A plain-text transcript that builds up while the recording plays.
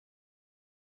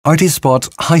Arti-Spot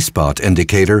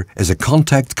Highspot-Indicator is a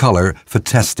contact color for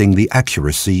testing the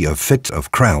accuracy of fit of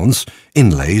crowns,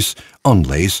 inlays,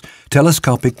 onlays,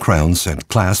 telescopic crowns and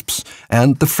clasps,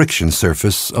 and the friction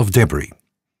surface of debris.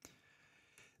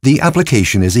 The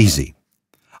application is easy.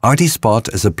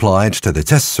 Arti-Spot is applied to the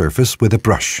test surface with a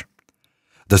brush.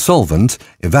 The solvent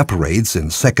evaporates in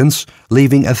seconds,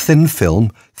 leaving a thin film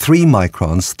 3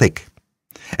 microns thick.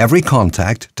 Every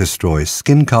contact destroys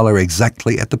skin color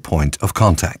exactly at the point of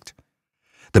contact.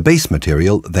 The base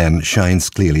material then shines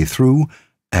clearly through,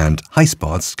 and high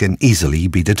spots can easily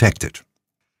be detected.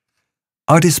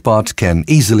 Arti-Spot can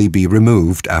easily be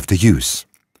removed after use.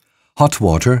 Hot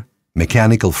water,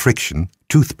 mechanical friction,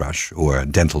 toothbrush or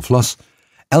dental floss,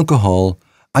 alcohol,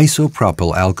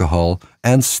 isopropyl alcohol,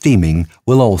 and steaming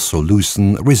will also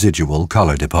loosen residual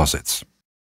color deposits.